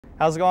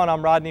How's it going?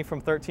 I'm Rodney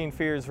from 13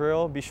 Fears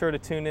Real. Be sure to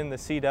tune in to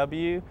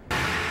CW.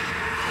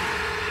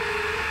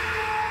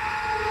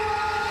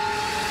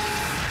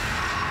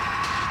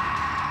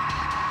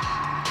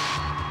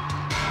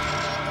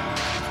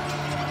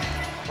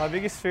 My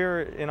biggest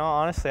fear, in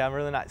all honesty, I'm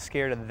really not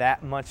scared of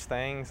that much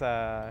things.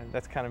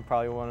 That's kind of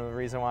probably one of the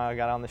reasons why I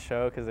got on the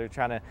show, because they're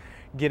trying to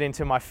get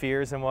into my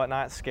fears and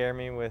whatnot, scare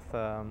me with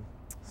some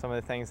of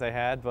the things they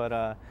had.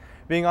 But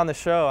being on the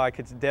show, I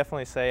could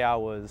definitely say I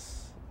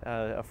was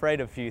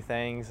afraid of a few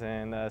things,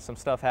 and some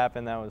stuff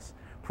happened that was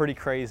pretty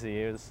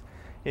crazy. It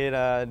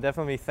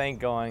definitely made me think,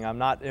 going,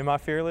 am I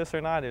fearless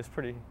or not? It was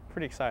pretty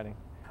exciting.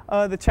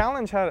 The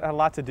challenge had a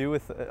lot to do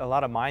with a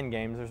lot of mind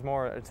games. There's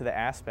more to the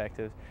aspect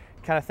of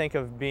kind of think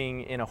of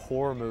being in a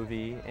horror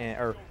movie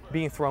or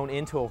being thrown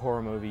into a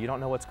horror movie. You don't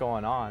know what's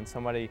going on.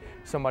 Somebody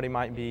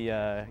might be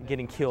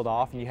getting killed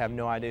off and you have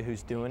no idea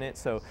who's doing it.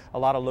 So a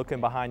lot of looking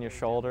behind your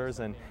shoulders,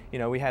 and you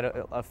know, we had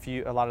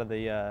a lot of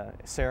the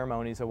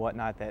ceremonies and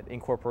whatnot that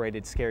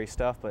incorporated scary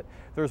stuff, but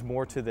there's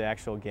more to the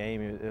actual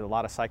game. A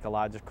lot of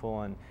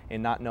psychological and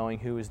not knowing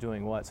who was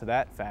doing what. So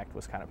that fact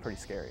was kind of pretty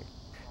scary.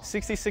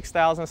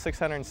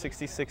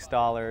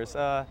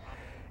 $66,666.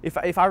 If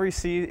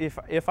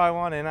I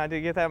won and I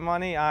did get that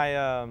money,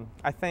 I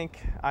think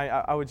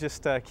I would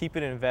just keep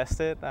it and invest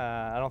it.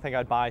 I don't think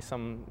I'd buy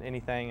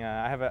anything.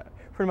 I have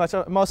pretty much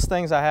most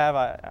things I have.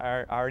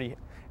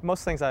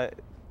 Most things that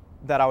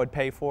I would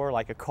pay for,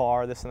 like a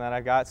car, this and that,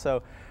 I got.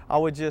 So I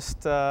would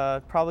just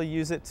probably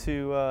use it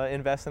to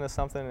invest into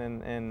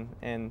something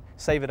and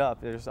save it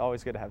up. It's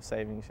always good to have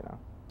savings, you know.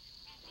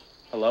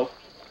 Hello?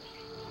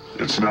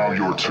 It's now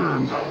your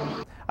turn.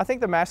 I think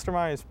the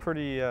Mastermind is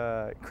pretty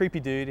creepy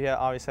dude. He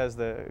always has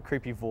the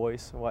creepy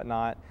voice and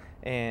whatnot,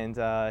 and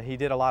he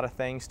did a lot of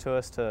things to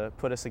us to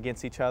put us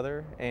against each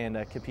other and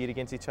compete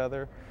against each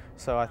other.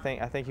 So I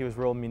think he was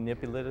real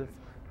manipulative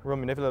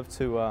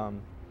to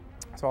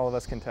all of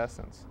us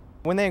contestants.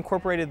 When they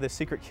incorporated the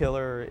secret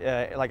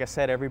killer, like I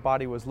said,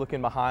 everybody was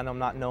looking behind them,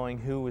 not knowing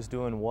who was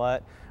doing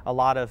what. A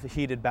lot of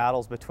heated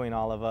battles between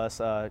all of us,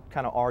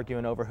 kind of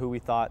arguing over who we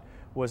thought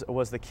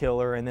was the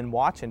killer, and then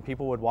watching.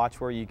 People would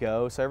watch where you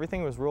go. So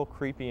everything was real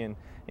creepy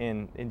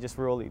and just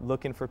really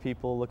looking for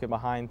people, looking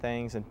behind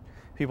things, and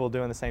people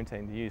doing the same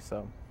thing to you.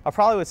 So I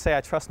probably would say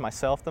I trust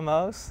myself the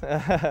most.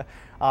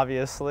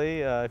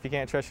 Obviously, if you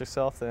can't trust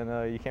yourself, then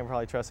you can't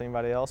probably trust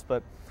anybody else.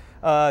 But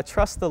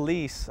trust the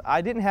least.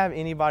 I didn't have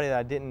anybody that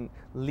I didn't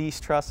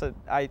least trust.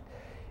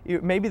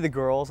 Maybe the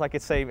girls. I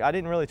could say I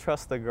didn't really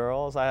trust the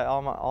girls.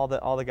 All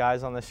the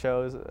guys on the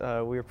shows,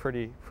 we were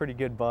pretty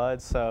good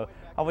buds. So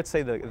I would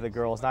say the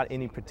girls, not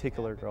any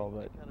particular girl,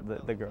 but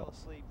the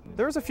girls.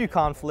 There was a few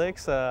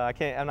conflicts.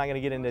 I'm not going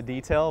to get into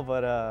detail,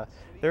 but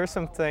there were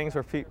some things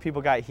where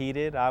people got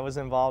heated. I was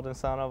involved in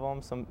some of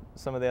them.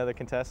 Some of the other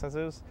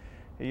contestants.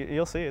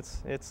 You'll see.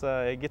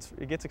 It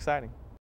gets exciting.